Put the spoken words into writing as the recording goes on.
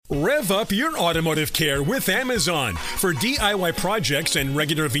Rev up your automotive care with Amazon. For DIY projects and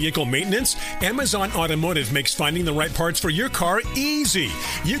regular vehicle maintenance, Amazon Automotive makes finding the right parts for your car easy.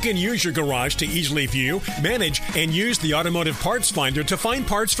 You can use your garage to easily view, manage, and use the automotive parts finder to find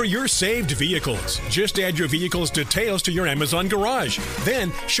parts for your saved vehicles. Just add your vehicle's details to your Amazon garage.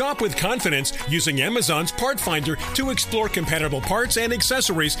 Then shop with confidence using Amazon's part finder to explore compatible parts and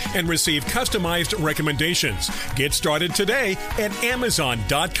accessories and receive customized recommendations. Get started today at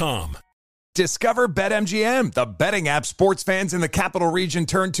Amazon.com. Discover BetMGM, the betting app sports fans in the capital region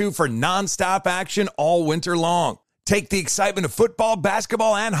turn to for nonstop action all winter long. Take the excitement of football,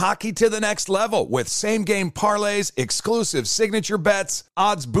 basketball, and hockey to the next level with same-game parlays, exclusive signature bets,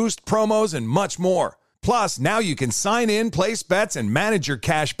 odds boost promos, and much more. Plus, now you can sign in, place bets, and manage your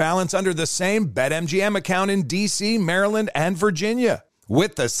cash balance under the same BetMGM account in D.C., Maryland, and Virginia.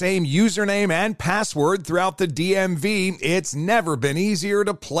 With the same username and password throughout the DMV, it's never been easier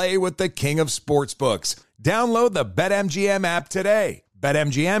to play with the king of sportsbooks. Download the BetMGM app today.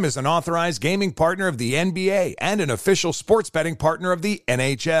 BetMGM is an authorized gaming partner of the NBA and an official sports betting partner of the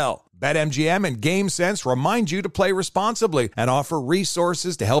NHL. BetMGM and GameSense remind you to play responsibly and offer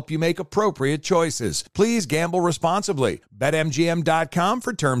resources to help you make appropriate choices. Please gamble responsibly. BetMGM.com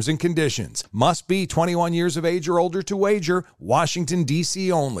for terms and conditions. Must be 21 years of age or older to wager. Washington,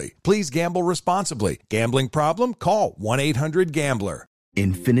 D.C. only. Please gamble responsibly. Gambling problem? Call 1-800-GAMBLER.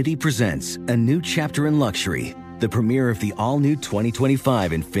 Infiniti presents a new chapter in luxury. The premiere of the all-new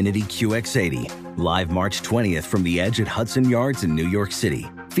 2025 Infiniti QX80. Live March 20th from the Edge at Hudson Yards in New York City.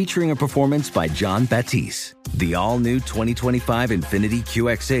 Featuring a performance by John Batiste. The all-new 2025 Infiniti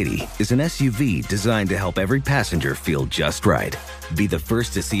QX80 is an SUV designed to help every passenger feel just right. Be the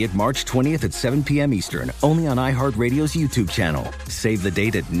first to see it March 20th at 7 p.m. Eastern, only on iHeartRadio's YouTube channel. Save the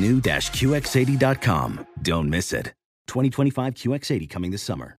date at new-QX80.com. Don't miss it. 2025 QX80 coming this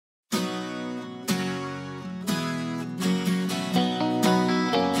summer.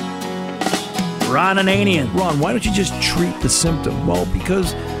 Ron Ananian. Ron, why don't you just treat the symptom? Well,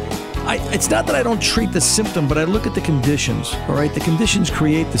 because it's not that I don't treat the symptom, but I look at the conditions, all right? The conditions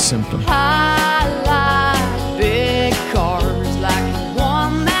create the symptom. I like big cars like the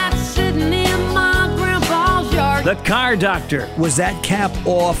one that's sitting in my grandpa's yard. The Car Doctor. Was that cap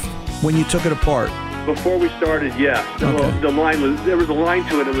off when you took it apart? Before we started, yes. Okay. There was a line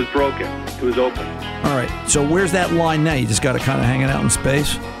to it, it was broken. It was open. All right, so where's that line now? You just got it kind of hanging out in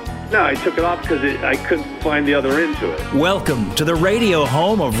space? No, I took it off because I couldn't find the other end to it. Welcome to the radio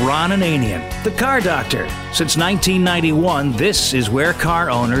home of Ron Ananian, the Car Doctor. Since 1991, this is where car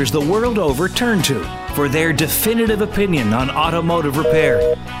owners the world over turn to for their definitive opinion on automotive repair.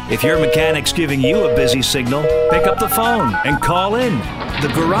 If your mechanic's giving you a busy signal, pick up the phone and call in. The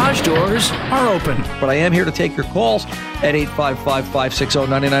garage doors are open. But I am here to take your calls at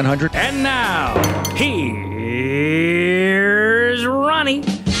 855-560-9900. And now, here's Ronnie.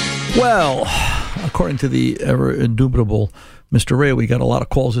 Well, according to the ever indubitable Mr. Ray, we got a lot of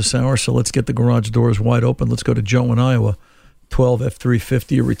calls this hour, so let's get the garage doors wide open. Let's go to Joe in Iowa. 12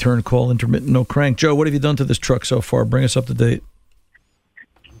 F350, a return call, intermittent, no crank. Joe, what have you done to this truck so far? Bring us up to date.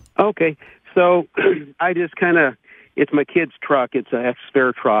 Okay, so I just kind of, it's my kid's truck. It's an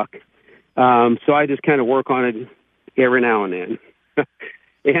X-Spare truck. So I just kind of work on it every now and then.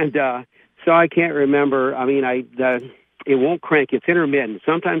 And so I can't remember. I mean, it won't crank. It's intermittent.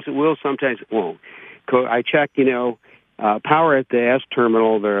 Sometimes it will, sometimes it won't. I checked, power at the S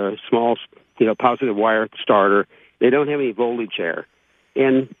terminal, the small, positive wire starter. They don't have any voltage there.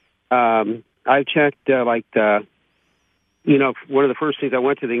 And I checked, one of the first things I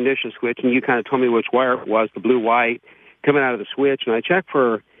went to the ignition switch, and you kind of told me which wire it was, the blue-white, coming out of the switch. And I checked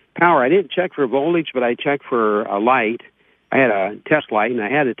for power. I didn't check for voltage, but I checked for a light. I had a test light, and I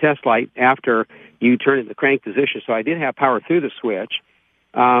had a test light after you turn it in the crank position, so I did have power through the switch.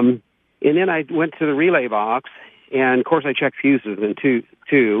 And then I went to the relay box, and, of course, I checked fuses and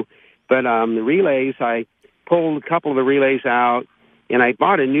too. But the relays, I pulled a couple of the relays out, and I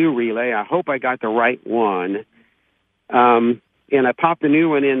bought a new relay. I hope I got the right one. And I popped the new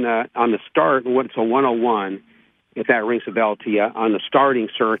one in on the start, and it's a 101, if that rings a bell to you, on the starting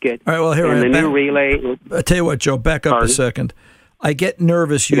circuit. All right, well, here and the new relay. I tell you what, Joe, back up a second. I get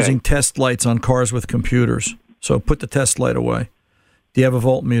nervous using test lights on cars with computers, so put the test light away. Do you have a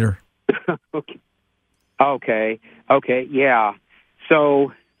voltmeter? Okay, yeah.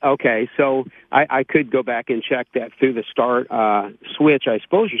 So I could go back and check that through the start switch. I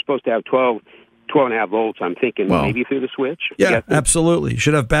suppose you're supposed to have 12.5 volts, I'm thinking, maybe through the switch. Yeah, absolutely. You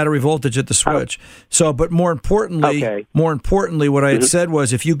should have battery voltage at the switch. But more importantly, what I had said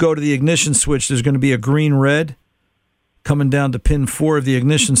was if you go to the ignition switch, there's going to be a green-red. coming down to pin 4 of the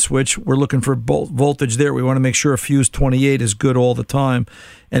ignition switch. We're looking for voltage there. We want to make sure a fuse 28 is good all the time.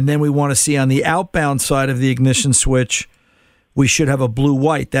 And then we want to see on the outbound side of the ignition switch, we should have a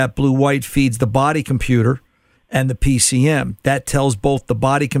blue-white. That blue-white feeds the body computer and the PCM. That tells both the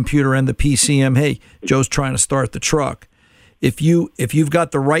body computer and the PCM, hey, Joe's trying to start the truck. If you've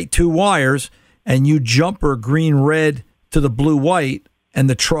got the right 2 wires and you jumper green-red to the blue-white and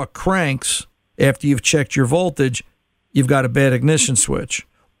the truck cranks after you've checked your voltage, you've got a bad ignition switch.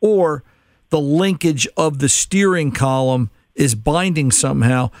 Or the linkage of the steering column is binding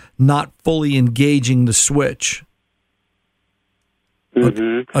somehow, not fully engaging the switch.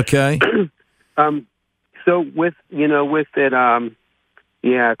 Mm-hmm. Okay. So with it,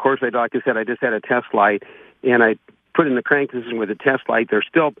 of course, like I said, I just had a test light, and I put in the crank system with a test light. There's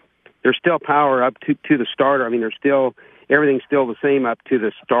still power up to the starter. I mean, everything's still the same up to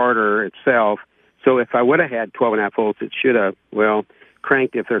the starter itself. So if I would have had 12.5 volts, it should have,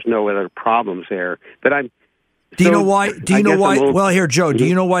 cranked if there's no other problems there. But Do you know why? Well, here, Joe, do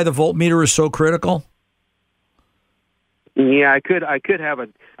you know why the voltmeter is so critical? Yeah, I could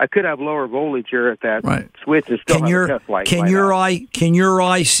have lower voltage here at that switch and still have a test light. Can your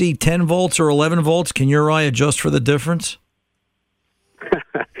eye see 10 volts or 11 volts? Can your eye adjust for the difference?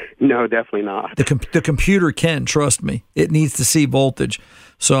 No, definitely not. The computer can, trust me. It needs to see voltage.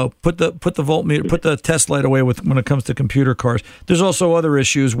 So put the voltmeter, put the test light away when it comes to computer cars. There's also other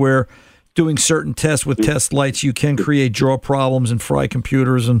issues where doing certain tests with test lights, you can create draw problems and fry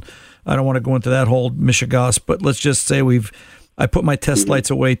computers, and I don't want to go into that whole mishigas, but let's just say I put my test lights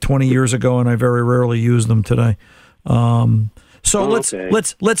away 20 years ago, and I very rarely use them today. Let's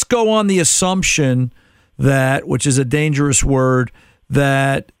go on the assumption that, which is a dangerous word,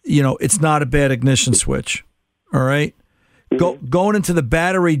 that it's not a bad ignition switch. All right, going into the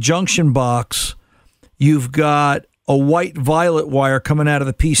battery junction box, you've got a white violet wire coming out of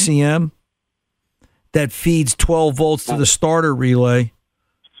the PCM that feeds 12 volts to the starter relay.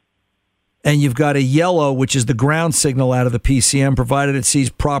 And you've got a yellow, which is the ground signal out of the PCM, provided it sees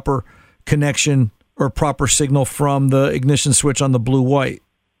proper connection or proper signal from the ignition switch on the blue-white.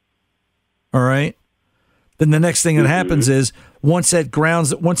 All right? Then the next thing that happens is once it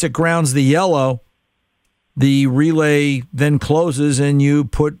grounds the yellow, the relay then closes and you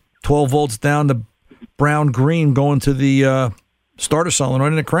put 12 volts down to brown-green going to the starter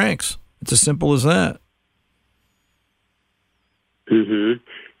solenoid and it cranks. It's as simple as that. Mm-hmm.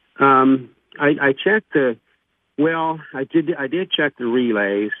 I checked I did check the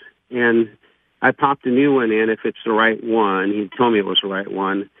relays, and I popped a new one in if it's the right one. He told me it was the right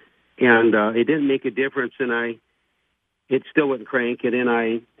one, and it didn't make a difference, and it still wouldn't crank it, and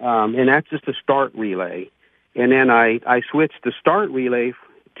and that's just a start relay. And then I switched the start relay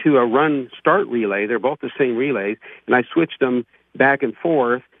to a run start relay. They're both the same relays, and I switched them back and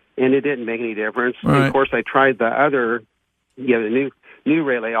forth, and it didn't make any difference. Right. And of course, I tried the other, the new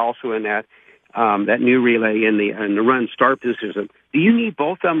relay also in that new relay in the run start system. Do you need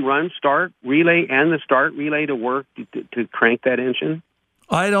both of them, run start relay and the start relay, to work to crank that engine?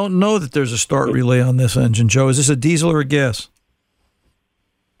 I don't know that there's a start relay on this engine, Joe. Is this a diesel or a gas?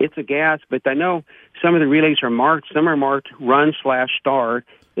 It's a gas, but I know some of the relays are marked. Some are marked run/start,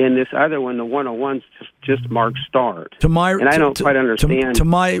 and this other one, the 101's just marked start. And I don't quite understand.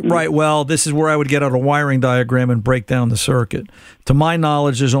 Right, well, this is where I would get out a wiring diagram and break down the circuit. To my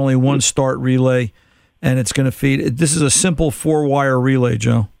knowledge, there's only one start relay, and it's going to feed. This is a simple 4-wire relay,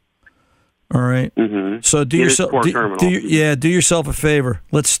 Joe. All right. Mm-hmm. So do yourself a favor.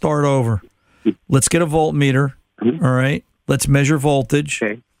 Let's start over. Let's get a voltmeter. Mm-hmm. All right. Let's measure voltage.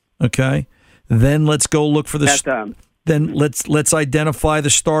 Okay. Then let's go look for the. Then let's identify the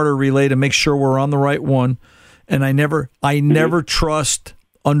starter relay to make sure we're on the right one. And I never trust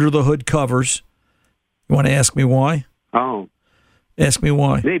under the hood covers. You want to ask me why? Oh. Ask me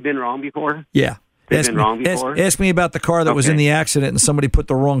why. They've been wrong before? Yeah. Ask me about the car that was in the accident and somebody put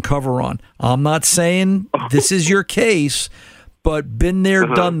the wrong cover on. I'm not saying this is your case, but been there,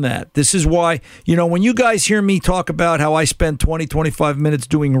 done that. This is why, when you guys hear me talk about how I spend 20, 25 minutes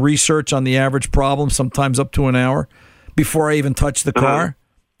doing research on the average problem, sometimes up to an hour, before I even touch the car,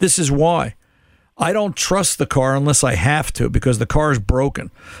 this is why. I don't trust the car unless I have to, because the car is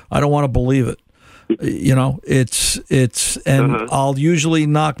broken. I don't want to believe it. I'll usually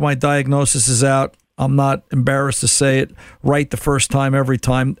knock my diagnoses out. I'm not embarrassed to say it right the first time, every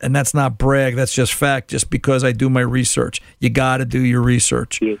time. And that's not brag. That's just fact, just because I do my research. You got to do your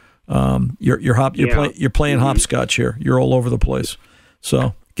research. You're playing hopscotch here. You're all over the place.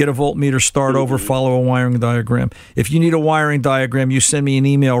 So get a voltmeter, start over, follow a wiring diagram. If you need a wiring diagram, you send me an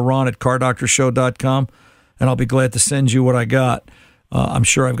email, Ron@cardoctorshow.com, and I'll be glad to send you what I got. I'm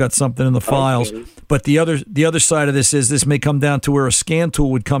sure I've got something in the files. Okay. But the other side of this is this may come down to where a scan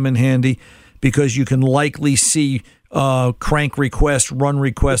tool would come in handy, because you can likely see crank request, run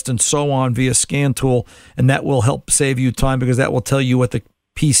request, and so on via scan tool, and that will help save you time, because that will tell you what the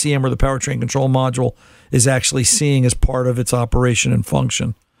PCM or the powertrain control module is actually seeing as part of its operation and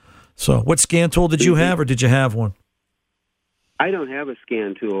function. So what scan tool did you have, or did you have one? I don't have a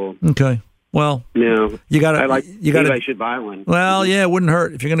scan tool. Okay. Well, No. you got to. I should buy one. Well, yeah, it wouldn't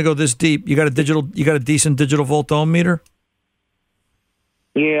hurt if you're going to go this deep. You got a decent digital volt ohm meter.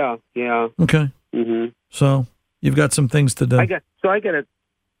 Yeah. Okay. Mm-hmm. So you've got some things to do. I got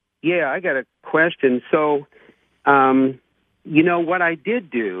a question. So, what I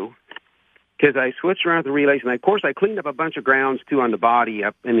did do, because I switched around the relays, and of course I cleaned up a bunch of grounds too on the body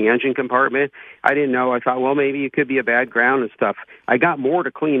up in the engine compartment. I didn't know. I thought, well, maybe it could be a bad ground and stuff. I got more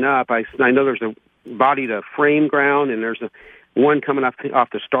to clean up. I know there's a body to frame ground, and there's one coming off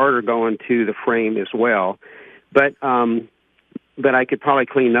the starter going to the frame as well. But I could probably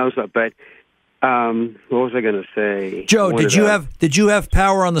clean those up. But what was I going to say? Joe, did you have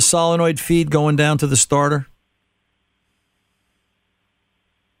power on the solenoid feed going down to the starter?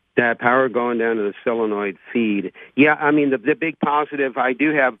 That power going down to the solenoid feed. Yeah, I mean the big positive. I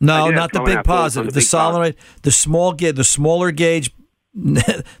do have. No, I do not have the big positive. The solenoid, the smaller gauge,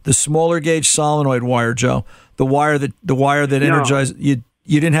 the smaller gauge solenoid wire, Joe. The wire that energized you.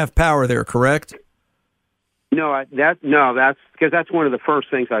 You didn't have power there, correct? No, that's because that's one of the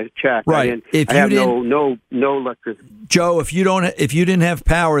first things I checked. Right. I have no electricity. Joe, if you didn't have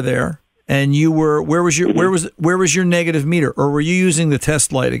power there, and you were where was your negative meter, or were you using the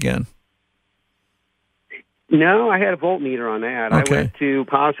test light again? No, I had a voltmeter on that. Okay. I went to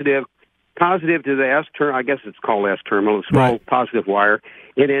positive to the S terminal. I guess it's called S terminal, a small positive wire.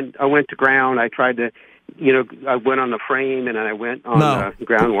 And then I went to ground. I tried to, I went on the frame, and then I went on the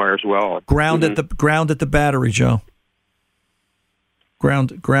ground wire as well. Ground at the battery, Joe.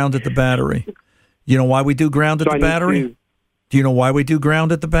 Ground at the battery. You know why we do ground at the battery? Do you know why we do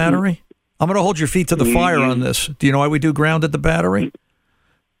ground at the battery? I'm going to hold your feet to the fire on this. Do you know why we do ground at the battery?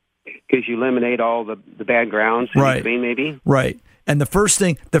 Because you eliminate all the bad grounds, right? Maybe. Right. And the first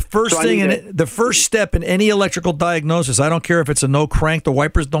step in any electrical diagnosis, I don't care if it's a no crank, the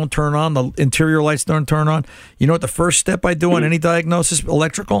wipers don't turn on, the interior lights don't turn on. You know what the first step I do on any diagnosis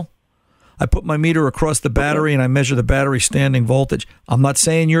electrical? I put my meter across the battery and I measure the battery standing voltage. I'm not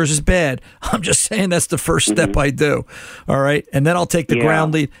saying yours is bad. I'm just saying that's the first step I do. All right. And then I'll take the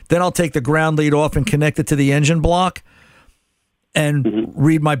ground lead. Then I'll take the ground lead off and connect it to the engine block and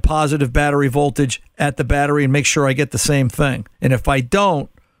read my positive battery voltage at the battery and make sure I get the same thing. And if I don't,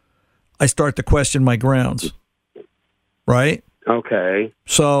 I start to question my grounds. Right? Okay.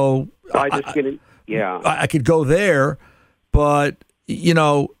 So I could go there, but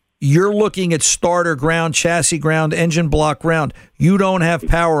you're looking at starter ground, chassis ground, engine block ground. You don't have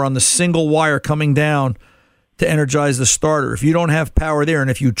power on the single wire coming down to energize the starter. If you don't have power there,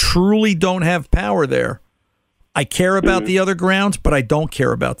 and if you truly don't have power there, I care about the other grounds, but I don't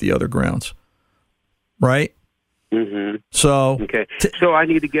care about the other grounds. Right? Mm-hmm. So so I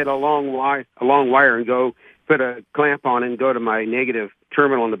need to get a long wire and go put a clamp on and go to my negative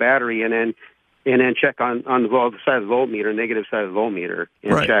terminal in the battery, and then check on the side of the voltmeter, negative side of the voltmeter,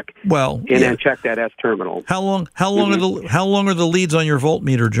 and check. Well, then check that S terminal. How long are the leads on your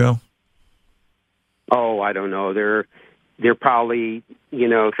voltmeter, Joe? Oh, I don't know. They're probably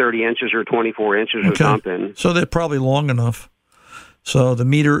 30 inches or 24 inches or something. So they're probably long enough. So the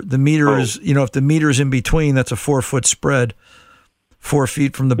meter is if the meter's in between, that's a 4-foot spread, 4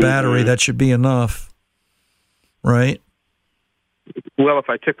 feet from the battery. That should be enough, right? Well, if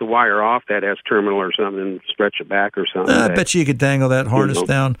I took the wire off that S terminal or something and stretch it back or something. I bet you could dangle that harness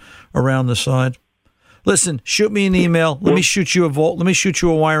down around the side. Listen, shoot me an email. Let me shoot you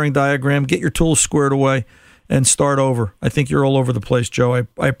a wiring diagram. Get your tools squared away and start over. I think you're all over the place, Joe.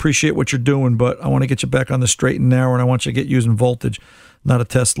 I appreciate what you're doing, but I want to get you back on the straight and narrow, and I want you to get using voltage, not a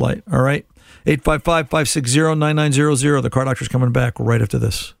test light. All right? 855-560-9900. The Car Doctor's coming back right after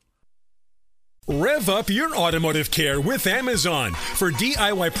this. Rev up your automotive care with Amazon. For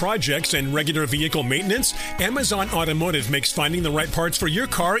DIY projects and regular vehicle maintenance, Amazon Automotive makes finding the right parts for your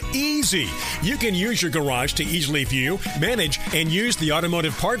car easy. You can use your garage to easily view, manage, and use the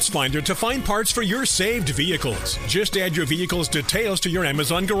automotive parts finder to find parts for your saved vehicles. Just add your vehicle's details to your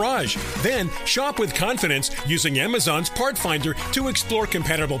Amazon garage. Then shop with confidence using Amazon's part finder to explore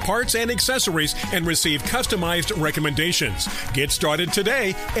compatible parts and accessories and receive customized recommendations. Get started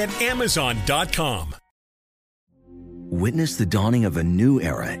today at Amazon.com. Witness the dawning of a new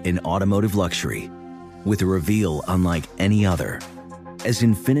era in automotive luxury with a reveal unlike any other, as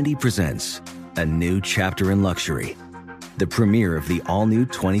Infiniti presents a new chapter in luxury, the premiere of the all-new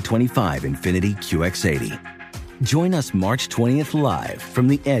 2025 Infiniti QX80. Join us March 20th live from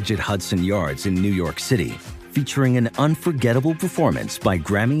the Edge at Hudson Yards in New York City, featuring an unforgettable performance by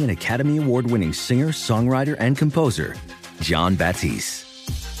Grammy and Academy Award-winning singer, songwriter, and composer, Jon Batiste.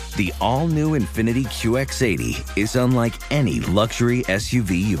 The all-new Infiniti QX80 is unlike any luxury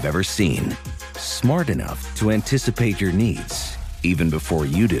SUV you've ever seen. Smart enough to anticipate your needs, even before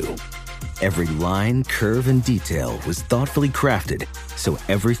you do. Every line, curve, and detail was thoughtfully crafted, so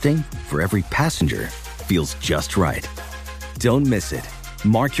everything for every passenger feels just right. Don't miss it.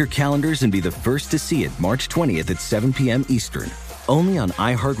 Mark your calendars and be the first to see it March 20th at 7 p.m. Eastern, only on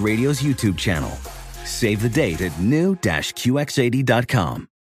iHeartRadio's YouTube channel. Save the date at new-QX80.com.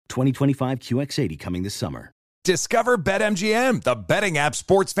 2025 QX80 coming this summer. Discover BetMGM, the betting app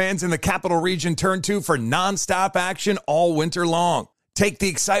sports fans in the capital region turn to for nonstop action all winter long. Take the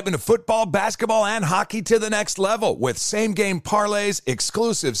excitement of football, basketball, and hockey to the next level with same-game parlays,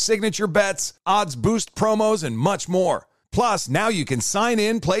 exclusive signature bets, odds boost promos, and much more. Plus, now you can sign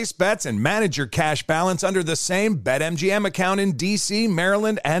in, place bets, and manage your cash balance under the same BetMGM account in D.C.,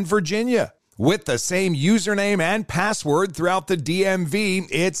 Maryland, and Virginia. With the same username and password throughout the DMV,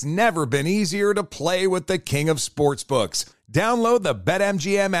 it's never been easier to play with the king of sportsbooks. Download the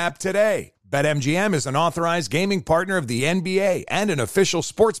BetMGM app today. BetMGM is an authorized gaming partner of the NBA and an official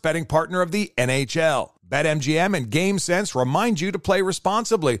sports betting partner of the NHL. BetMGM and GameSense remind you to play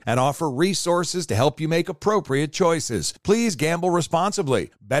responsibly and offer resources to help you make appropriate choices. Please gamble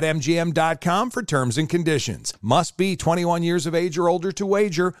responsibly. BetMGM.com for terms and conditions. Must be 21 years of age or older to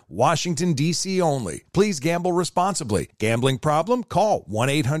wager. Washington, D.C. only. Please gamble responsibly. Gambling problem? Call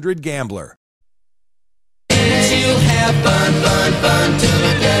 1-800-GAMBLER. You'll have fun, fun, fun till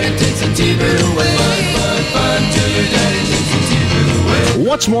your daddy takes the TV away. Fun, fun, till your daddy takes the TV away.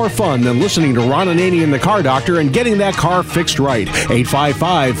 What's more fun than listening to Ron Ananian and the Car Doctor and getting that car fixed right?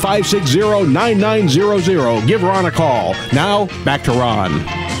 855-560-9900. Give Ron a call. Now, back to Ron.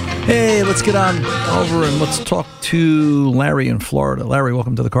 Hey, let's get on over and let's talk to Larry in Florida. Larry,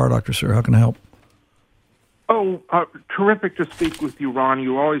 welcome to the Car Doctor, sir. How can I help? Oh, terrific to speak with you, Ron.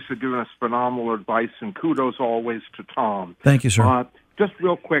 You always are giving us phenomenal advice, and kudos always to Tom. Thank you, sir. Just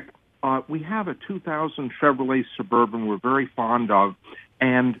real quick, we have a 2000 Chevrolet Suburban we're very fond of,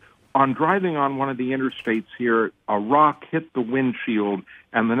 and on driving on one of the interstates here, a rock hit the windshield,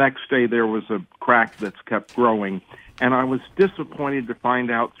 and the next day there was a crack that's kept growing. And I was disappointed to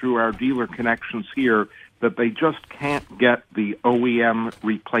find out through our dealer connections here that they just can't get the OEM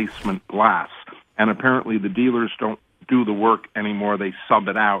replacement glass. And apparently the dealers don't do the work anymore. They sub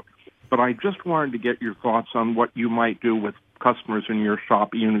it out. But I just wanted to get your thoughts on what you might do with customers in your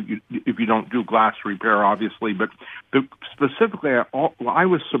shop, even if you don't do glass repair, obviously. But specifically, I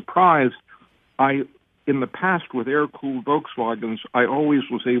was surprised. In the past with air-cooled Volkswagens, I always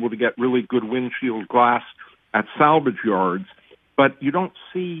was able to get really good windshield glass at salvage yards. But you don't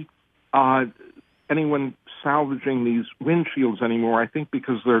see anyone salvaging these windshields anymore, I think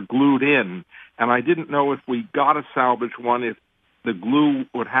because they're glued in. And I didn't know if we got a salvage one, if the glue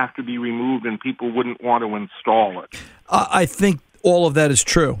would have to be removed and people wouldn't want to install it. I think all of that is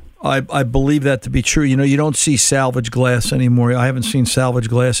true. I believe that to be true. You know, you don't see salvage glass anymore. I haven't seen salvage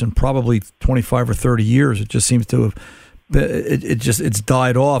glass in probably 25 or 30 years. It just seems to have, it's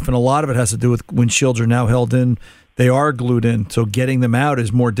died off. And a lot of it has to do with windshields are now held in. They are glued in, so getting them out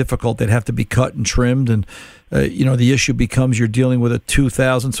is more difficult. They'd have to be cut and trimmed, and the issue becomes you're dealing with a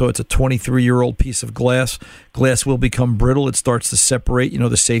 2000, so it's a 23-year-old piece of glass. Glass will become brittle. It starts to separate,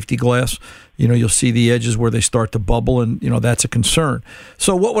 the safety glass. You'll see the edges where they start to bubble, and, that's a concern.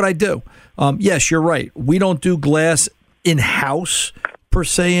 So what would I do? Yes, you're right. We don't do glass in-house per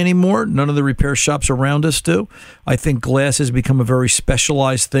se anymore. None of the repair shops around us do. I think glass has become a very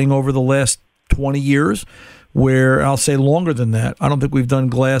specialized thing over the last 20 years. Where I'll say longer than that. I don't think we've done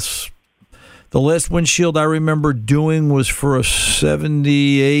glass. The last windshield I remember doing was for a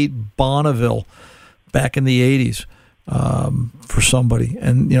 78 Bonneville back in the 80s for somebody.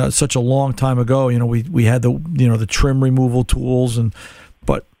 And, it's such a long time ago. We had the trim removal tools,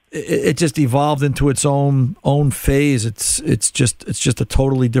 but it just evolved into its own phase. It's just a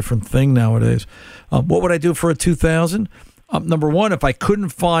totally different thing nowadays. What would I do for a 2000? Number one, if I couldn't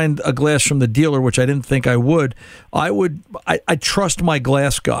find a glass from the dealer, which I didn't think I would, I trust my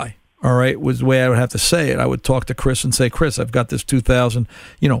glass guy. All right, was the way I would have to say it. I would talk to Chris and say, Chris, I've got this 2000,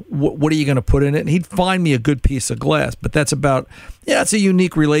 what are you going to put in it? And he'd find me a good piece of glass. But that's it's a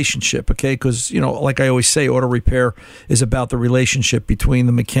unique relationship, okay? Because, like I always say, auto repair is about the relationship between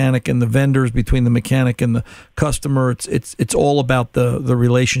the mechanic and the vendors, between the mechanic and the customer. It's all about the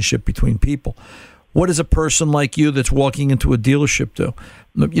relationship between people. What does a person like you that's walking into a dealership do?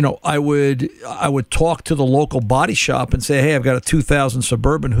 I would talk to the local body shop and say, hey, I've got a 2000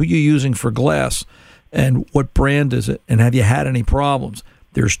 Suburban. Who are you using for glass? And what brand is it? And have you had any problems?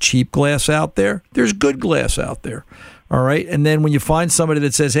 There's cheap glass out there. There's good glass out there. All right. And then when you find somebody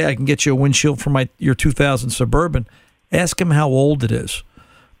that says, hey, I can get you a windshield for your 2000 Suburban, ask them how old it is.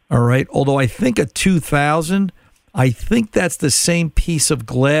 All right. Although I think a 2000, I think that's the same piece of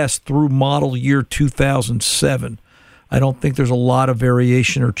glass through model year 2007. I don't think there's a lot of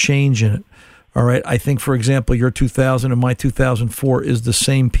variation or change in it. All right. I think, for example, your 2000 and my 2004 is the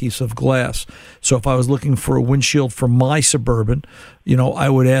same piece of glass. So if I was looking for a windshield for my Suburban, I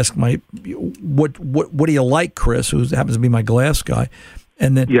would ask what do you like, Chris, who happens to be my glass guy,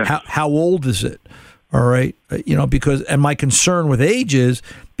 and then how old is it? All right. Because my concern with age is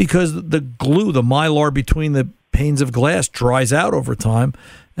because the glue, the Mylar between the panes of glass dries out over time.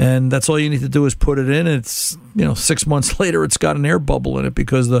 And that's all you need to do is put it in. And it's 6 months later, it's got an air bubble in it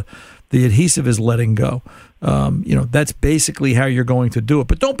because the adhesive is letting go. That's basically how you're going to do it.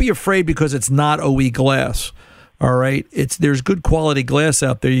 But don't be afraid because it's not OE glass. All right, there's good quality glass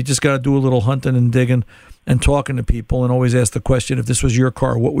out there. You just got to do a little hunting and digging and talking to people, and always ask the question: if this was your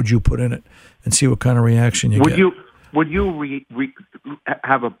car, what would you put in it? And see what kind of reaction you get. Would you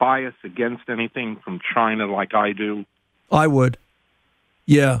have a bias against anything from China like I do? I would.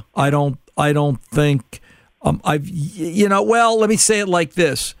 Yeah, I don't think let me say it like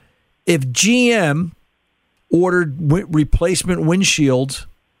this. If GM ordered replacement windshields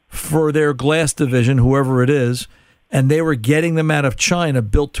for their glass division, whoever it is, and they were getting them out of China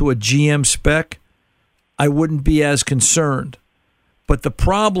built to a GM spec, I wouldn't be as concerned. But the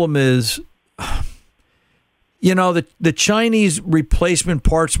problem is, the Chinese replacement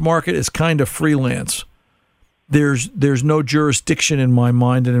parts market is kind of freelance. There's no jurisdiction in my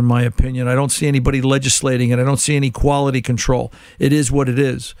mind and in my opinion. I don't see anybody legislating it. I don't see any quality control. It is what it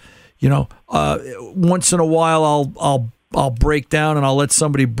is. Once in a while I'll break down and I'll let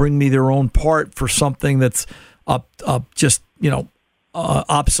somebody bring me their own part for something that's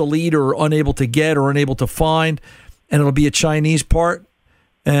obsolete or unable to get or unable to find, and it'll be a Chinese part.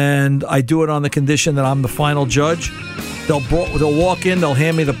 And I do it on the condition that I'm the final judge. They'll walk in, they'll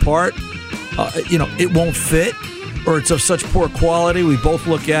hand me the part. It won't fit, or it's of such poor quality. We both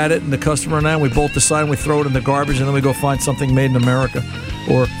look at it, and the customer and I, we both decide, and we throw it in the garbage, and then we go find something made in America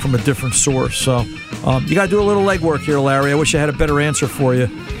or from a different source. So you got to do a little legwork here, Larry. I wish I had a better answer for you,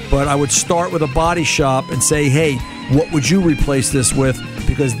 but I would start with a body shop and say, hey, what would you replace this with?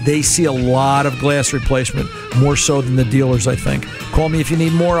 Because they see a lot of glass replacement, more so than the dealers, I think. Call me if you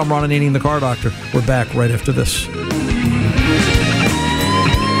need more. I'm Ron Ananian, the Car Doctor. We're back right after this.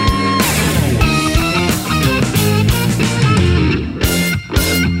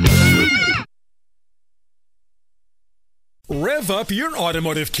 Rev up your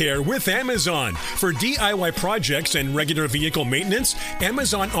automotive care with Amazon. For DIY projects and regular vehicle maintenance,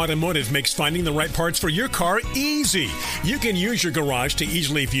 Amazon Automotive makes finding the right parts for your car easy. You can use your garage to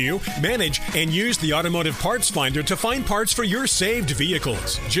easily view, manage, and use the automotive parts finder to find parts for your saved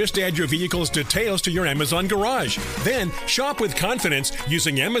vehicles. Just add your vehicle's details to your Amazon garage. Then shop with confidence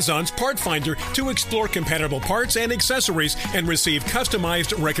using Amazon's part finder to explore compatible parts and accessories and receive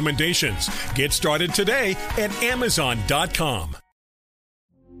customized recommendations. Get started today at Amazon.com.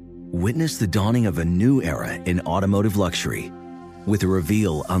 Witness the dawning of a new era in automotive luxury with a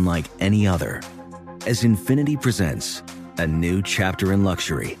reveal unlike any other as Infiniti presents a new chapter in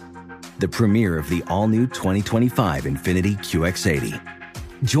luxury, the premiere of the all-new 2025 Infiniti QX80.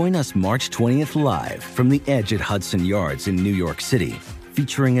 Join us March 20th live from the Edge at Hudson Yards in New York City,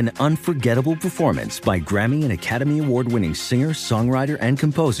 featuring an unforgettable performance by Grammy and Academy Award-winning singer, songwriter, and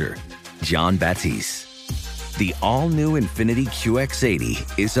composer Jon Batiste. The all-new Infiniti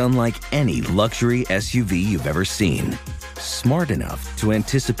QX80 is unlike any luxury SUV you've ever seen. Smart enough to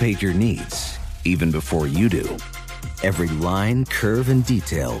anticipate your needs, even before you do. Every line, curve, and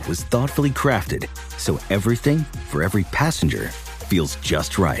detail was thoughtfully crafted, so everything for every passenger feels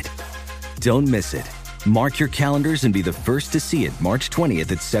just right. Don't miss it. Mark your calendars and be the first to see it March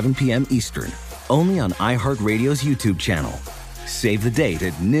 20th at 7 p.m. Eastern, only on iHeartRadio's YouTube channel. Save the date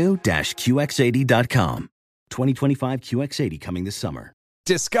at new-QX80.com. 2025 QX80 coming this summer.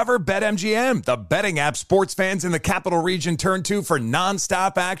 Discover BetMGM, the betting app sports fans in the capital region turn to for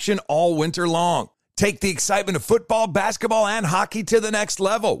nonstop action all winter long. Take the excitement of football, basketball, and hockey to the next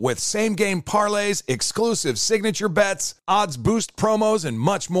level with same-game parlays, exclusive signature bets, odds boost promos, and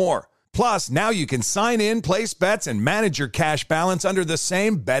much more. Plus, now you can sign in, place bets, and manage your cash balance under the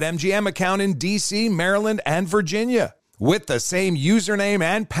same BetMGM account in D.C., Maryland, and Virginia. With the same username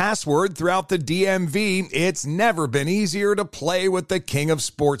and password throughout the DMV, it's never been easier to play with the king of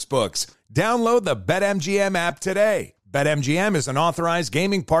sportsbooks. Download the BetMGM app today. BetMGM is an authorized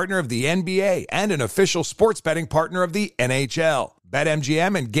gaming partner of the NBA and an official sports betting partner of the NHL.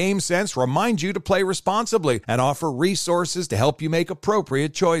 BetMGM and GameSense remind you to play responsibly and offer resources to help you make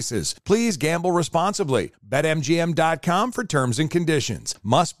appropriate choices. Please gamble responsibly. BetMGM.com for terms and conditions.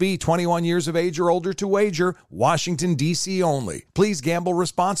 Must be 21 years of age or older to wager. Washington, D.C. only. Please gamble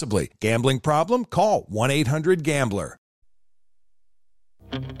responsibly. Gambling problem? Call 1-800-GAMBLER.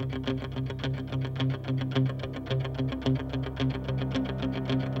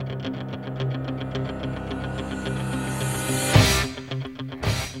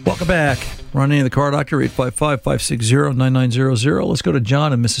 Welcome back. Ron, the Car Doctor, 855-560-9900. Let's go to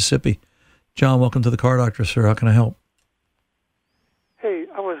John in Mississippi. John, welcome to the Car Doctor, sir. How can I help? Hey,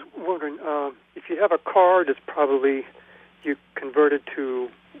 I was wondering, if you have a car that's probably you converted to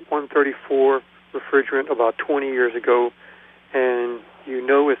 134 refrigerant about 20 years ago, and you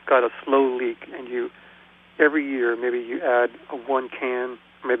know it's got a slow leak, and you every year maybe you add a 1 can,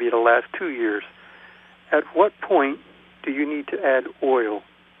 maybe it'll last 2 years. At what point do you need to add oil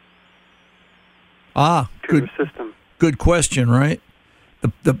to your system? Good question, right?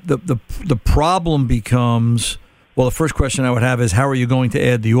 The problem becomes, well, the first question I would have is, how are you going to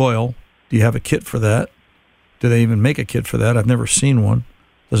add the oil? Do you have a kit for that? Do they even make a kit for that? I've never seen one.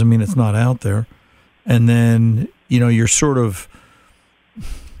 Doesn't mean it's not out there. And then, you're sort of,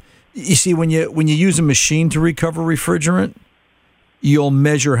 you see, when you use a machine to recover refrigerant, you'll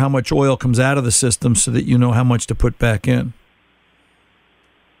measure how much oil comes out of the system so that you know how much to put back in.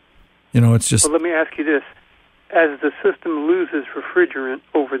 It's just... Well, let me ask you this. As the system loses refrigerant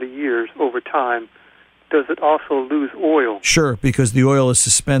over the years, over time, does it also lose oil? Sure, because the oil is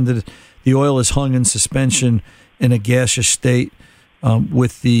suspended. The oil is hung in suspension in a gaseous state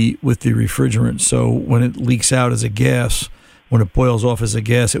with the refrigerant. So when it leaks out as a gas, when it boils off as a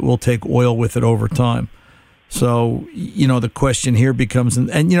gas, it will take oil with it over time. So, the question here becomes, and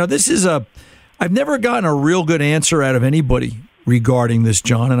this is I've never gotten a real good answer out of anybody regarding this,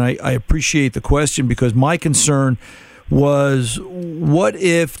 John, and I appreciate the question, because my concern was, what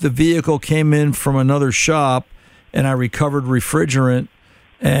if the vehicle came in from another shop and I recovered refrigerant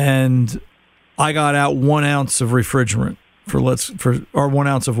and I got out 1 ounce of refrigerant or 1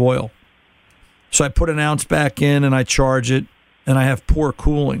 ounce of oil. So I put an ounce back in and I charge it and I have poor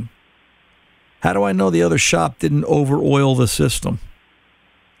cooling. How do I know the other shop didn't over oil the system?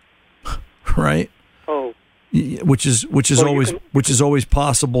 Right? Oh. Which is always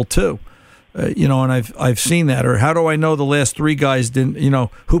possible too. And I've seen that. Or how do I know the last 3 guys didn't,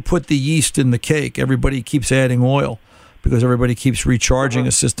 who put the yeast in the cake? Everybody keeps adding oil because everybody keeps recharging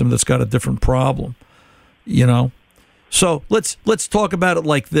a system that's got a different problem. So let's talk about it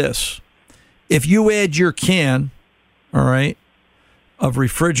like this. If you add your can, all right, of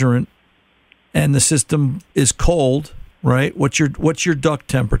refrigerant and the system is cold, right? What's your duct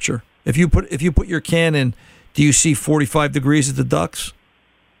temperature? If you put your can in, do you see 45 degrees at the ducts?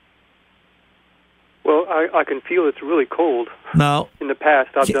 Well, I can feel it's really cold. No. In the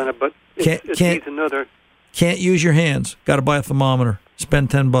past, I've done it, but it needs another. Can't use your hands. Got to buy a thermometer. Spend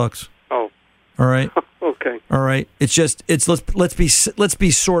 $10. Oh. All right. Okay. All right. Let's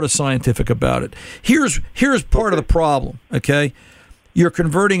be sort of scientific about it. Here's part of the problem. Okay. You're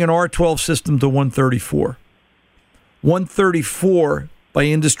converting an R12 system to 134. 134 by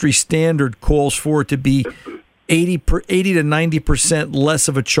industry standard calls for it to be 80 to 90% less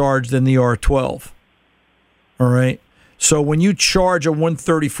of a charge than the R12. All right. So when you charge a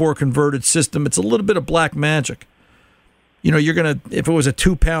 134 converted system, it's a little bit of black magic. You're going to, if it was a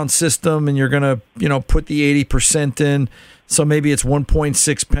 2-pound system and you're going to, put the 80% in, so maybe it's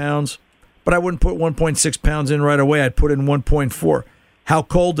 1.6 pounds, but I wouldn't put 1.6 pounds in right away. I'd put in 1.4. How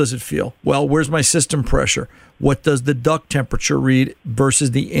cold does it feel? Well, where's my system pressure? What does the duct temperature read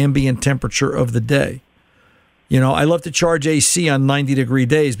versus the ambient temperature of the day? I love to charge AC on 90-degree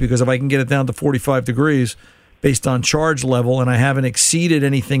days because if I can get it down to 45 degrees based on charge level and I haven't exceeded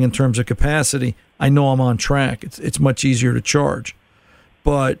anything in terms of capacity, I know I'm on track. It's much easier to charge.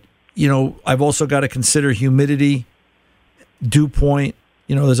 But, I've also got to consider humidity, dew point,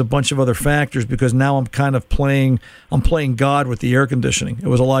 there's a bunch of other factors because now I'm kind of playing God with the air conditioning. It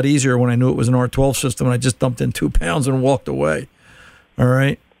was a lot easier when I knew it was an R12 system and I just dumped in 2 pounds and walked away. All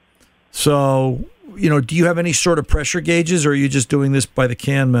right. So, do you have any sort of pressure gauges, or are you just doing this by the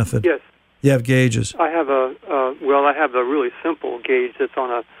can method? Yes. You have gauges. I have a really simple gauge that's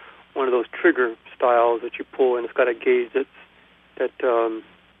on one of those trigger styles that you pull, and it's got a gauge that.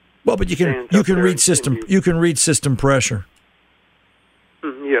 Well, but you can read system pressure.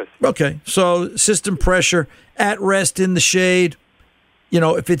 Yes. Okay, so system pressure at rest in the shade.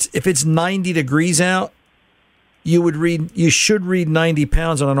 If it's 90 degrees out, you should read 90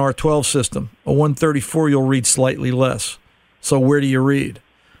 pounds on an R12 system. A 134, you'll read slightly less. So where do you read?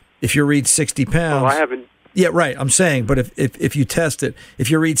 If you read 60 pounds, I haven't. Yeah, right. I'm saying, but if you test it, if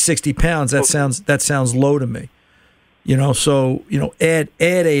you read 60 pounds, that sounds low to me. So add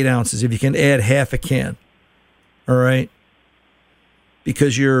 8 ounces if you can add half a can. All right.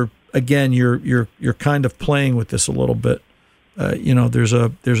 Because you're kind of playing with this a little bit. There's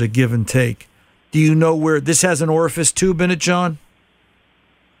a give and take. Do you know where this has an orifice tube in it, John?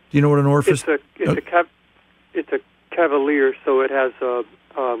 Do you know what an orifice? It's a Cavalier, so it has a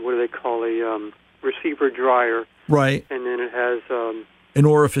what do they call a receiver dryer, right? And then it has an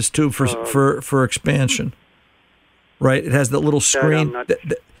orifice tube for expansion, right? It has that little screen.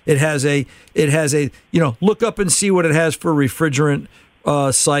 It has a look up and see what it has for refrigerant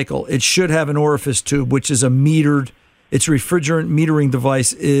cycle. It should have an orifice tube, which is a metered. Its refrigerant metering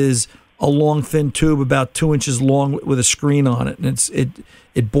device is a long, thin tube about 2 inches long with a screen on it, and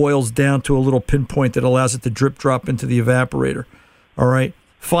it boils down to a little pinpoint that allows it to drip drop into the evaporator. All right,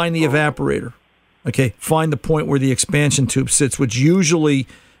 find the evaporator. Okay, find the point where the expansion tube sits, which usually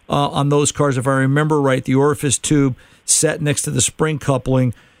on those cars, if I remember right, the orifice tube sat next to the spring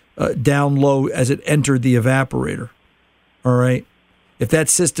coupling down low as it entered the evaporator. All right, if that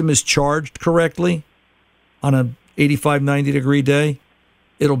system is charged correctly on a 85, 90 degree day,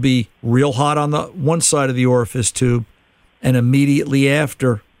 it'll be real hot on the one side of the orifice tube, and immediately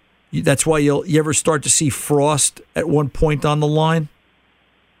after, that's why you ever start to see frost at one point on the line.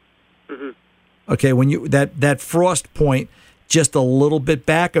 Mm-hmm. Okay, when that frost point, just a little bit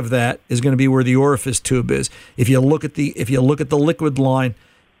back of that is going to be where the orifice tube is. If you look at the liquid line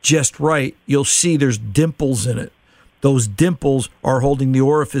just right, you'll see there's dimples in it. Those dimples are holding the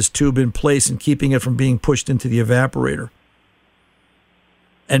orifice tube in place and keeping it from being pushed into the evaporator.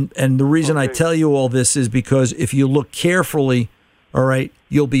 And the reason I tell you all this is because if you look carefully, all right,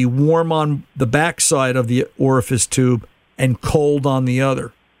 you'll be warm on the backside of the orifice tube and cold on the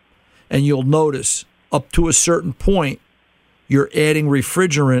other. And you'll notice up to a certain point, you're adding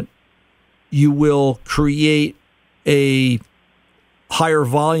refrigerant, you will create a higher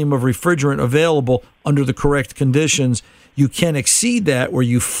volume of refrigerant available under the correct conditions. You can exceed that where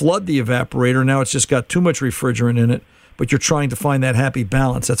you flood the evaporator. Now it's just got too much refrigerant in it, but you're trying to find that happy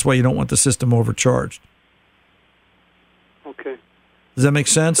balance. That's why you don't want the system overcharged. Okay. Does that make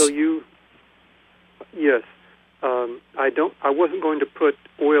sense? So yes. I wasn't going to put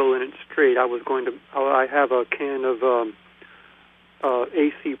oil in it straight. I have a can of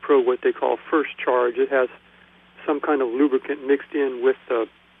AC Pro, what they call First Charge. It has some kind of lubricant mixed in with the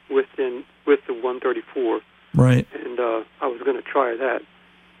 134. Right. And I was going to try that.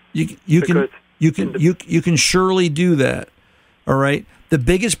 You can surely do that. All right. The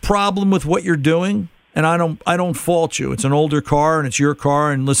biggest problem with what you're doing, and I don't fault you. It's an older car and it's your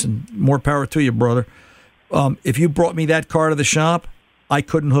car, and listen, more power to you, brother. If you brought me that car to the shop, I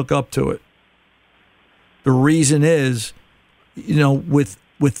couldn't hook up to it. The reason is,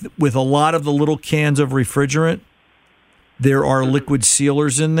 with a lot of the little cans of refrigerant, there are liquid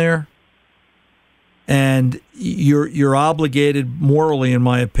sealers in there, and you're obligated morally, in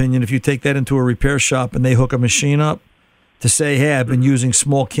my opinion, if you take that into a repair shop and they hook a machine up, to say, hey, I've been using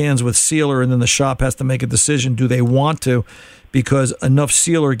small cans with sealer, and then the shop has to make a decision, do they want to? Because enough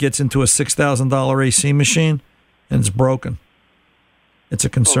sealer gets into a $6,000 AC machine, and it's broken. It's a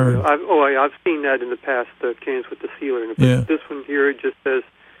concern. I've seen that in the past, the cans with the sealer in it. Yeah. This one here, it just says,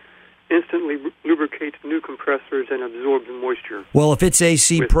 instantly lubricates new compressors and absorbs moisture. Well, if it's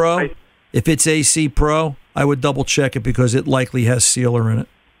AC Pro, I would double check it because it likely has sealer in it.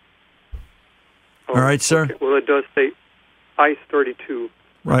 All right, sir? Okay. Well, it does say Ice 32.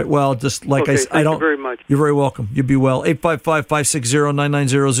 Right. Well, just like I said, thank you very much. You're very welcome. You be well.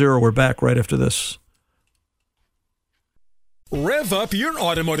 855-560-9900. We're back right after this. Rev up your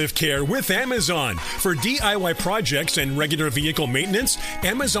automotive care with Amazon. For DIY projects and regular vehicle maintenance,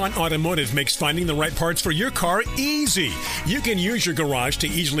 Amazon Automotive makes finding the right parts for your car easy. You can use your garage to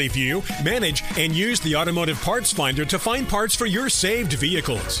easily view, manage, and use the automotive parts finder to find parts for your saved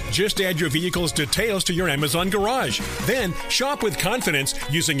vehicles. Just add your vehicle's details to your Amazon garage. Then shop with confidence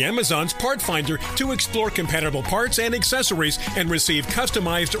using Amazon's part finder to explore compatible parts and accessories and receive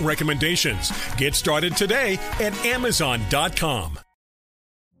customized recommendations. Get started today at Amazon.com.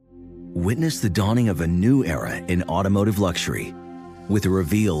 Witness the dawning of a new era in automotive luxury with a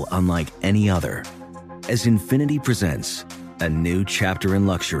reveal unlike any other as Infiniti presents a new chapter in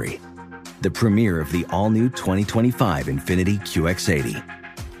luxury, the premiere of the all-new 2025 Infiniti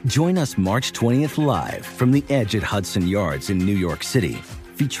QX80. Join us March 20th live from the Edge at Hudson Yards in New York City,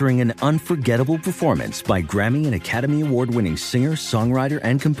 featuring an unforgettable performance by Grammy and Academy Award-winning singer, songwriter,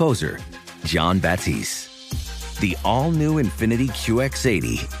 and composer Jon Batiste. The all-new Infiniti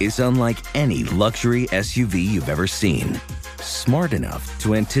QX80 is unlike any luxury SUV you've ever seen. Smart enough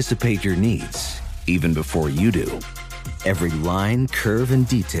to anticipate your needs, even before you do. Every line, curve, and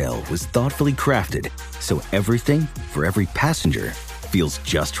detail was thoughtfully crafted, so everything for every passenger feels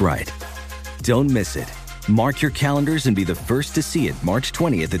just right. Don't miss it. Mark your calendars and be the first to see it March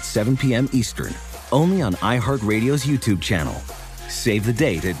 20th at 7 p.m. Eastern, only on iHeartRadio's YouTube channel. Save the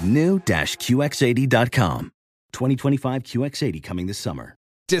date at new-QX80.com. 2025 QX80 coming this summer.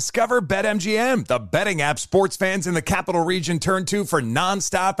 Discover BetMGM, the betting app sports fans in the capital region turn to for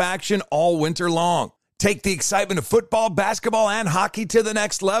nonstop action all winter long. Take the excitement of football, basketball, and hockey to the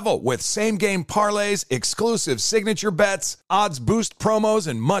next level with same-game parlays, exclusive signature bets, odds boost promos,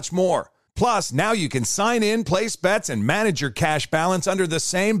 and much more. Plus, now you can sign in, place bets, and manage your cash balance under the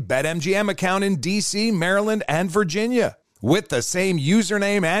same BetMGM account in D.C., Maryland, and Virginia. With the same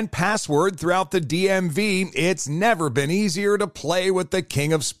username and password throughout the DMV, it's never been easier to play with the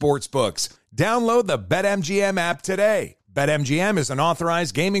king of sportsbooks. Download the BetMGM app today. BetMGM is an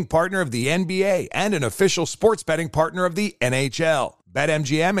authorized gaming partner of the NBA and an official sports betting partner of the NHL.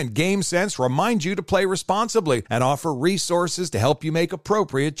 BetMGM and GameSense remind you to play responsibly and offer resources to help you make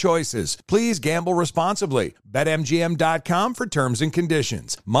appropriate choices. Please gamble responsibly. BetMGM.com for terms and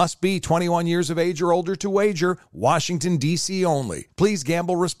conditions. Must be 21 years of age or older to wager. Washington, D.C. only. Please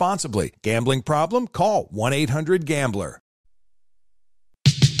gamble responsibly. Gambling problem? Call 1-800-GAMBLER.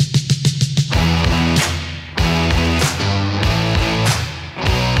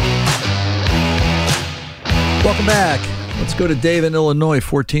 Welcome back. Let's go to Dave in Illinois,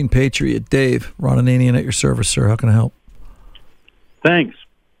 14 Patriot. Dave, Ron Ananian at your service, sir. How can I help? Thanks.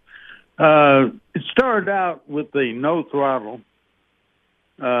 It started out with the no throttle,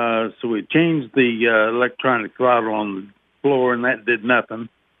 so we changed the electronic throttle on the floor, and that did nothing.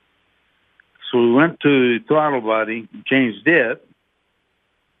 So we went to the throttle body, changed it,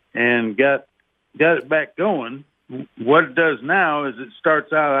 and got it back going. What it does now is it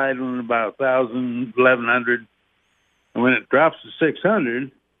starts out idling about 1,000, 1,100. And when it drops to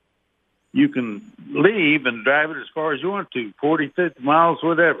 600, you can leave and drive it as far as you want to, 40, 50 miles,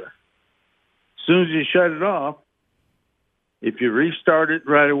 whatever. As soon as you shut it off, if you restart it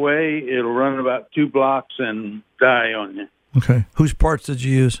right away, it'll run about 2 blocks and die on you. Okay. Whose parts did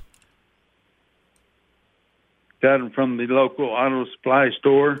you use? Got them from the local auto supply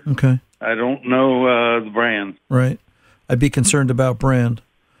store. Okay. I don't know the brand. Right. I'd be concerned about brand.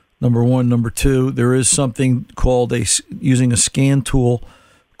 Number one. Number two, there is something called using a scan tool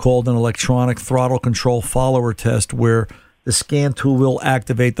called an electronic throttle control follower test, where the scan tool will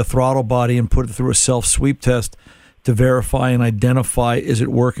activate the throttle body and put it through a self-sweep test to verify and identify is it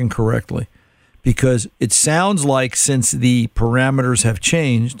working correctly. Because it sounds like since the parameters have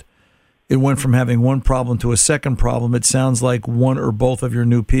changed, it went from having one problem to a second problem. It sounds like one or both of your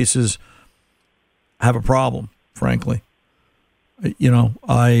new pieces have a problem, frankly. You know,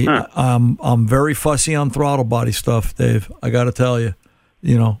 I'm very fussy on throttle body stuff, Dave. I got to tell you,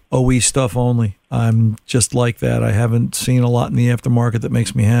 OE stuff only. I'm just like that. I haven't seen a lot in the aftermarket that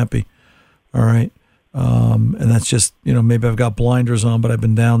makes me happy. All right. And that's just, maybe I've got blinders on, but I've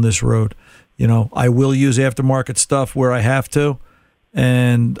been down this road. I will use aftermarket stuff where I have to.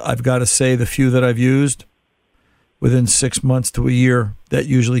 And I've got to say the few that I've used within 6 months to a year, that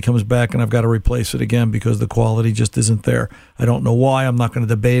usually comes back and I've got to replace it again because the quality just isn't there. I don't know why. I'm not going to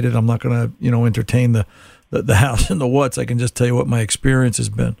debate it. I'm not going to, entertain the hows and the whats. I can just tell you what my experience has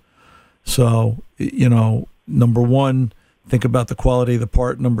been. So, number one, think about the quality of the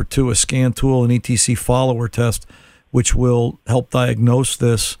part. Number two, a scan tool, an ETC follower test, which will help diagnose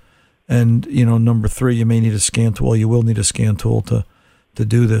this. And, number three, you may need a scan tool. You will need a scan tool to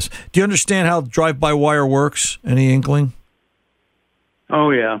do this. Do you understand how drive-by-wire works? Any inkling?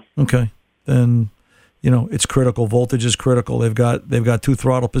 Oh, yeah. Okay. Then, it's critical. Voltage is critical. They've got two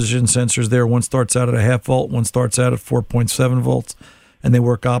throttle position sensors there. One starts out at a half volt, one starts out at 4.7 volts, and they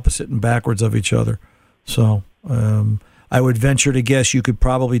work opposite and backwards of each other. So I would venture to guess you could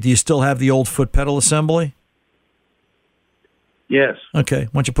probably. Do you still have the old foot pedal assembly? Yes. Okay.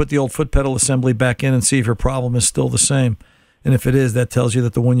 Why don't you put the old foot pedal assembly back in and see if your problem is still the same? And if it is, that tells you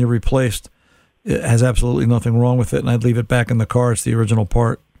that the one you replaced has absolutely nothing wrong with it, and I'd leave it back in the car. It's the original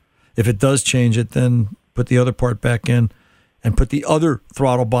part. If it does change it, then put the other part back in and put the other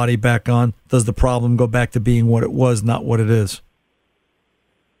throttle body back on. Does the problem go back to being what it was, not what it is?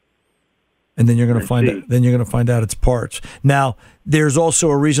 And then you're going to find out its parts. Now, there's also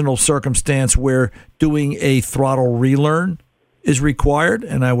a reasonable circumstance where doing a throttle relearn is required,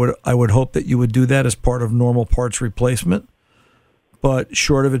 and I would hope that you would do that as part of normal parts replacement. But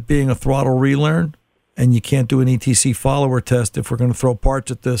short of it being a throttle relearn, and you can't do an ETC follower test, if we're going to throw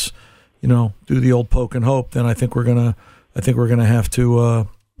parts at this, do the old poke and hope, then I think we're gonna have to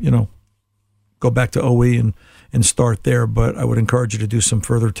go back to OE and start there. But I would encourage you to do some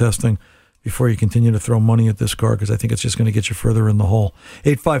further testing before you continue to throw money at this car, because I think it's just going to get you further in the hole.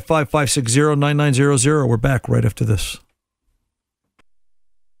 855-560-9900. We're back right after this.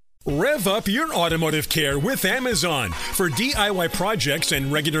 Rev up your automotive care with Amazon. For DIY projects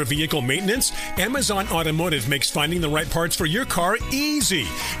and regular vehicle maintenance, Amazon Automotive makes finding the right parts for your car easy.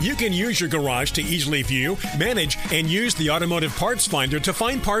 You can use your garage to easily view, manage, and use the automotive parts finder to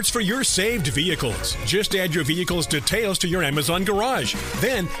find parts for your saved vehicles. Just add your vehicle's details to your Amazon garage.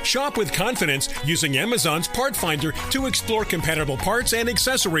 Then shop with confidence using Amazon's part finder to explore compatible parts and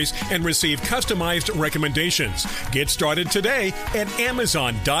accessories and receive customized recommendations. Get started today at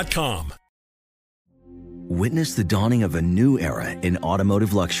Amazon.com. Witness the dawning of a new era in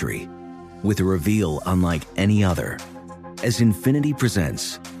automotive luxury with a reveal unlike any other as Infiniti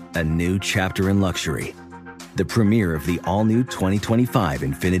presents a new chapter in luxury, the premiere of the all-new 2025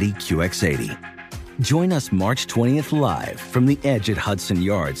 Infiniti QX80. Join us March 20th live from the Edge at Hudson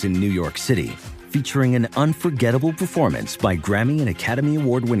Yards in New York City, featuring an unforgettable performance by Grammy and Academy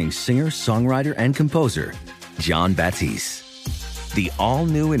Award-winning singer, songwriter, and composer Jon Batiste. The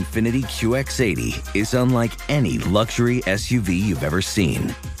all-new Infiniti QX80 is unlike any luxury SUV you've ever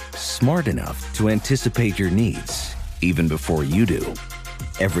seen. Smart enough to anticipate your needs, even before you do.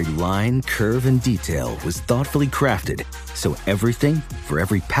 Every line, curve, and detail was thoughtfully crafted, so everything for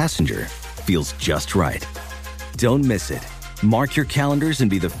every passenger feels just right. Don't miss it. Mark your calendars and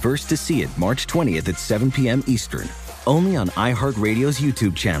be the first to see it March 20th at 7 p.m. Eastern, only on iHeartRadio's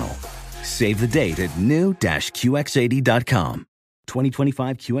YouTube channel. Save the date at new-QX80.com.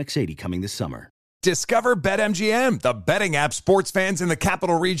 2025 QX80 coming this summer. Discover BetMGM, the betting app sports fans in the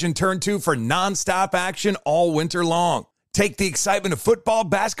capital region turn to for nonstop action all winter long. Take the excitement of football,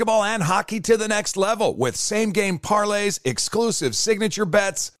 basketball, and hockey to the next level with same-game parlays, exclusive signature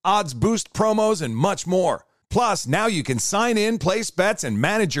bets, odds boost promos, and much more. Plus, now you can sign in, place bets, and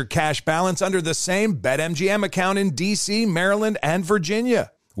manage your cash balance under the same BetMGM account in D.C., Maryland, and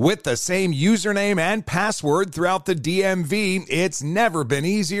Virginia. With the same username and password throughout the DMV, it's never been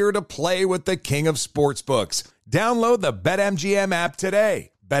easier to play with the king of sportsbooks. Download the BetMGM app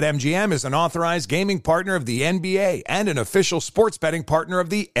today. BetMGM is an authorized gaming partner of the NBA and an official sports betting partner of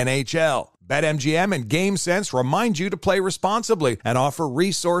the NHL. BetMGM and GameSense remind you to play responsibly and offer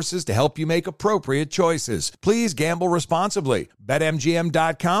resources to help you make appropriate choices. Please gamble responsibly.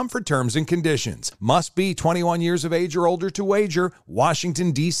 BetMGM.com for terms and conditions. Must be 21 years of age or older to wager.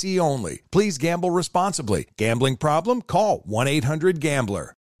 Washington, D.C. only. Please gamble responsibly. Gambling problem? Call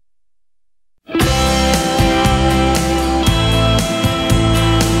 1-800-GAMBLER.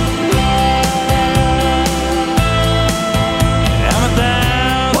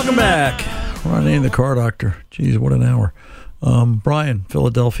 Welcome back. Ron Ananian, the car doctor. Jeez, what an hour. Brian,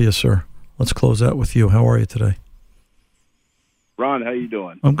 Philadelphia, sir. Let's close out with you. How are you today? Ron, how you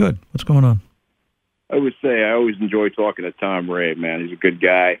doing? I'm good. What's going on? I would say I always enjoy talking to Tom Ray, man. He's a good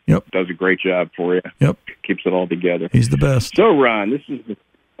guy. Yep. Does a great job for you. Yep. Keeps it all together. He's the best. So, Ron, this is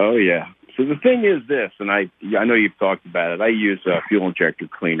oh, yeah. So the thing is this, and I know you've talked about it. I use a fuel injector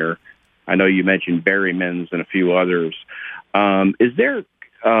cleaner. I know you mentioned Berryman's and a few others. Is there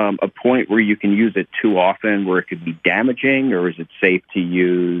a point where you can use it too often where it could be damaging, or is it safe to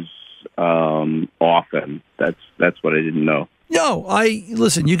use often? That's what I didn't know. No,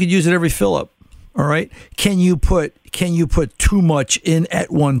 listen, you could use it every fill up. All right. Can you put too much in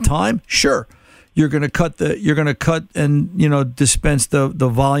at one time? Sure. you're going to cut and dispense the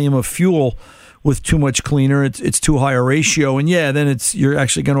volume of fuel with too much cleaner. It's too high a ratio, and then you're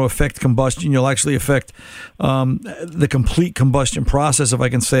actually going to affect combustion. You'll actually affect the complete combustion process, if I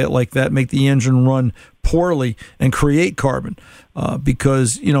can say it like that, make the engine run poorly and create carbon.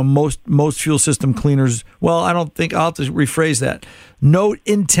 Because most fuel system cleaners, I'll have to rephrase that. No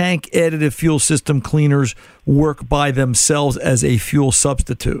in-tank additive fuel system cleaners work by themselves as a fuel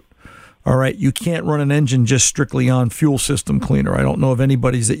substitute. All right, you can't run an engine just strictly on fuel system cleaner. I don't know of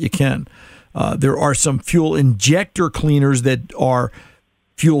anybody's that you can. There are some fuel injector cleaners that are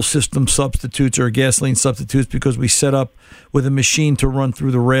fuel system substitutes or gasoline substitutes because we set up with a machine to run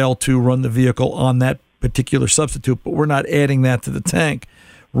through the rail to run the vehicle on that particular substitute, but we're not adding that to the tank.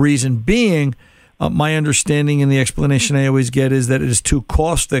 Reason being, my understanding and the explanation I always get is that it is too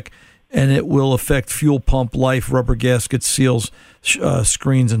caustic and it will affect fuel pump life, rubber gaskets, seals,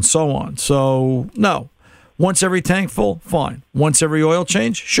 screens, and so on. So, no. Once every tank full, fine. Once every oil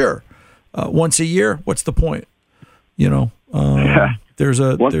change, sure. Once a year, what's the point? There's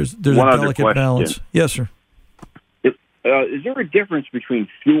a delicate balance. Yes, sir. Is there a difference between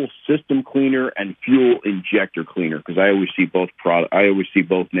fuel system cleaner and fuel injector cleaner? Because I always see both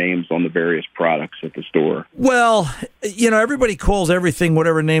names on the various products at the store. Well, everybody calls everything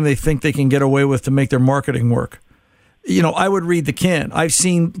whatever name they think they can get away with to make their marketing work. I would read the can. I've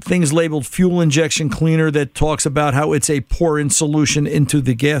seen things labeled fuel injection cleaner that talks about how it's a pour-in solution into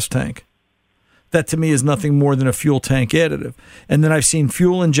the gas tank. That to me is nothing more than a fuel tank additive. And then I've seen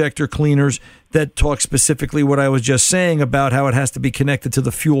fuel injector cleaners that talk specifically what I was just saying about how it has to be connected to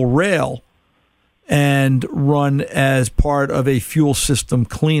the fuel rail and run as part of a fuel system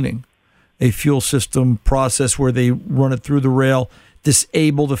cleaning, a fuel system process where they run it through the rail,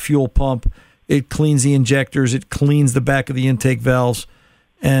 disable the fuel pump, it cleans the injectors, it cleans the back of the intake valves,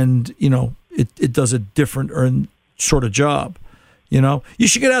 and, it does a different sort of job. You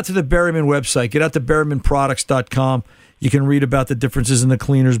should get out to the Berryman website. Get out to berrymanproducts.com. You can read about the differences in the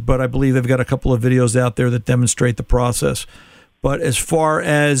cleaners, but I believe they've got a couple of videos out there that demonstrate the process. But as far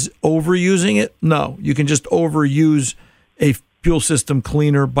as overusing it, no. You can just overuse a fuel system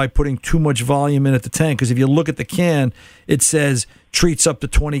cleaner by putting too much volume in at the tank. Because if you look at the can, it says treats up to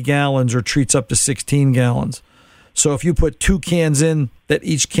 20 gallons or treats up to 16 gallons. So if you put 2 cans in that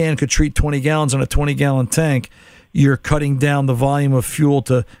each can could treat 20 gallons on a 20-gallon tank, you're cutting down the volume of fuel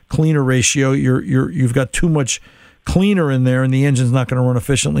to cleaner ratio. You've got too much cleaner in there, and the engine's not going to run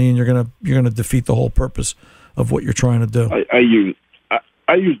efficiently, and you're going to defeat the whole purpose of what you're trying to do. I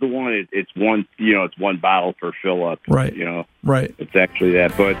use the one. It's one. It's one bottle per fill up. Right. Right. It's actually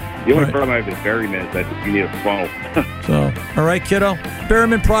that. But the only problem I have with Berryman is that you need a funnel. So, all right, kiddo.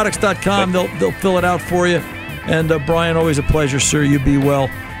 BerrymanProducts.com. They'll fill it out for you. And Brian, always a pleasure, sir. You be well.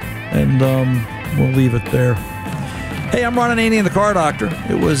 And we'll leave it there. Hey, I'm Ron Ananian, the Car Doctor.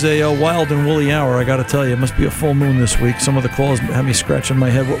 It was a wild and woolly hour, I got to tell you. It must be a full moon this week. Some of the calls have me scratching my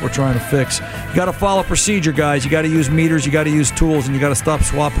head what we're trying to fix. You got to follow procedure, guys. You got to use meters, you got to use tools, and you got to stop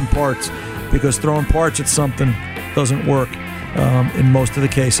swapping parts, because throwing parts at something doesn't work in most of the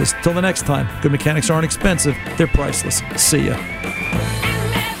cases. Till the next time, good mechanics aren't expensive. They're priceless. See ya.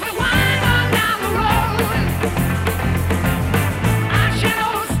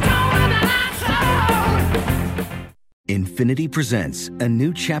 Infiniti presents a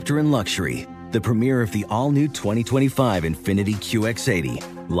new chapter in luxury, the premiere of the all-new 2025 Infiniti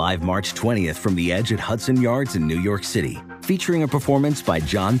QX80, live March 20th from the Edge at Hudson Yards in New York City, featuring a performance by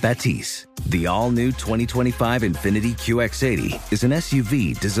John Batiste. The all-new 2025 Infiniti QX80 is an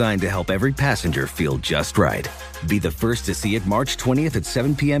SUV designed to help every passenger feel just right. Be the first to see it March 20th at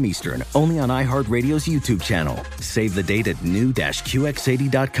 7 p.m. Eastern, only on iHeartRadio's YouTube channel. Save the date at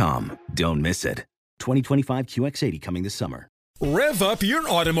new-QX80.com. Don't miss it. 2025 QX80 coming this summer. Rev up your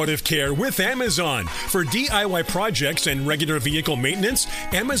automotive care with Amazon. For DIY projects and regular vehicle maintenance,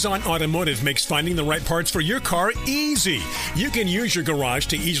 Amazon Automotive makes finding the right parts for your car easy. You can use your garage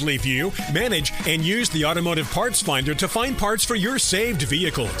to easily view, manage, and use the automotive parts finder to find parts for your saved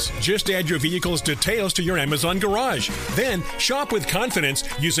vehicles. Just add your vehicle's details to your Amazon garage. Then shop with confidence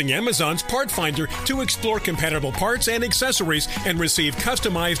using Amazon's part finder to explore compatible parts and accessories and receive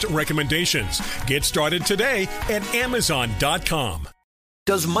customized recommendations. Get started today at Amazon.com.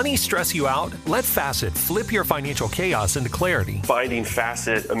 Does money stress you out? Let Facet flip your financial chaos into clarity. Finding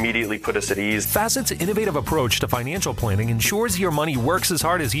Facet immediately put us at ease. Facet's innovative approach to financial planning ensures your money works as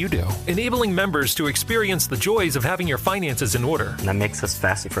hard as you do, enabling members to experience the joys of having your finances in order. That makes us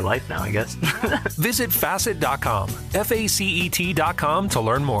Facet for life now, I guess. Visit Facet.com, FACET.com to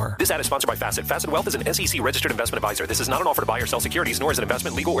learn more. This ad is sponsored by Facet. Facet Wealth is an SEC registered investment advisor. This is not an offer to buy or sell securities, nor is it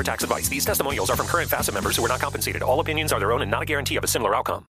investment, legal, or tax advice. These testimonials are from current Facet members who are not compensated. All opinions are their own and not a guarantee of a similar outcome.